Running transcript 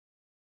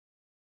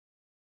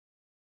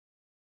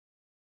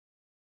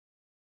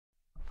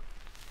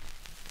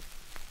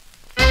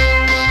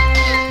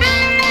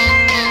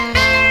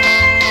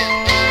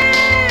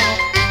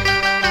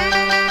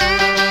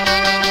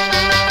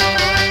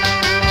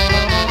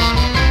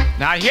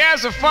Now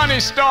here's a funny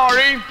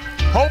story,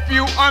 hope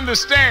you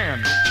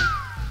understand.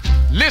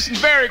 Listen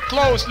very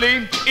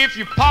closely if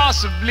you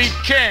possibly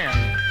can.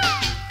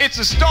 It's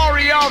a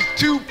story of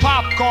two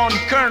popcorn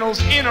kernels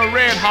in a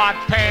red hot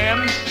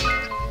pan.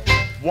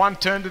 One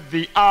turned to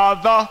the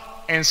other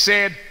and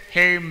said,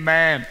 "Hey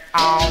man,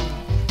 I'm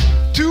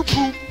too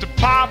poop to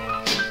pop,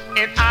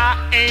 and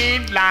I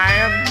ain't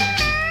lying.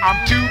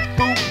 I'm too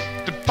poop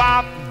to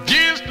pop,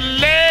 just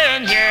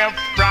laying here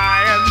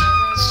frying.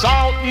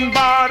 Salt and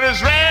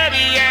butter's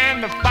ready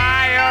and the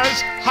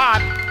fire's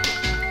hot,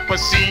 but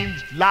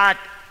seems like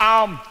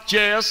I'm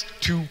just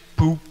too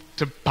poop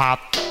to pop.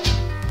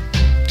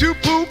 Too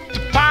poop to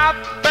pop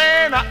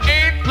and I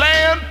ain't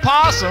playing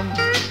possum.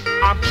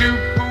 I'm too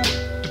poop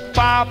to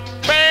pop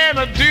and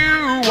I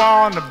do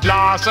wanna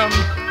blossom.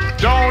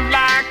 Don't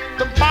like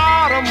the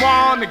bottom,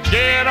 wanna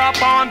get up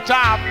on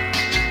top,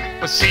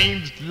 but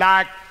seems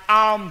like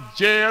I'm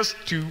just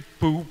too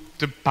poop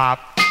to pop."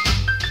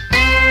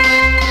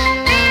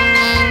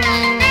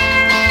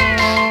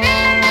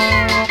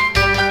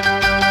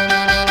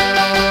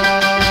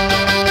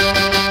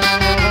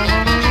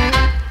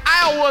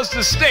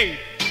 The state,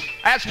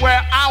 that's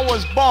where I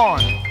was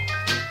born.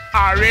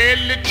 I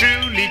really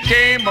truly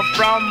came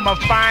from a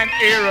fine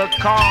ear of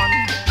corn.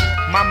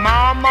 My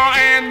mama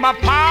and my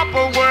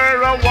papa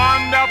were a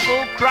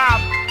wonderful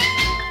crop.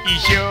 You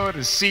should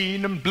have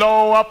seen them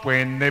blow up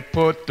when they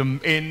put them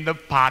in the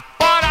pot.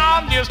 But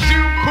I'm just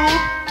too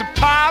poop to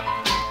pop,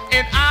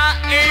 and I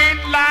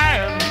ain't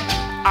lying.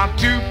 I'm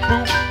too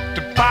poop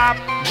to pop,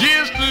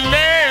 just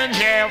laying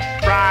here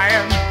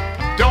frying.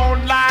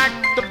 Don't like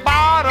the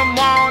bottom,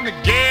 wanna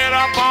get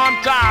up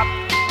on top,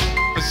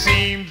 but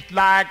seems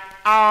like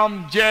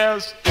I'm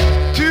just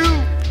too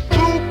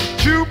poop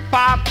to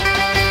pop.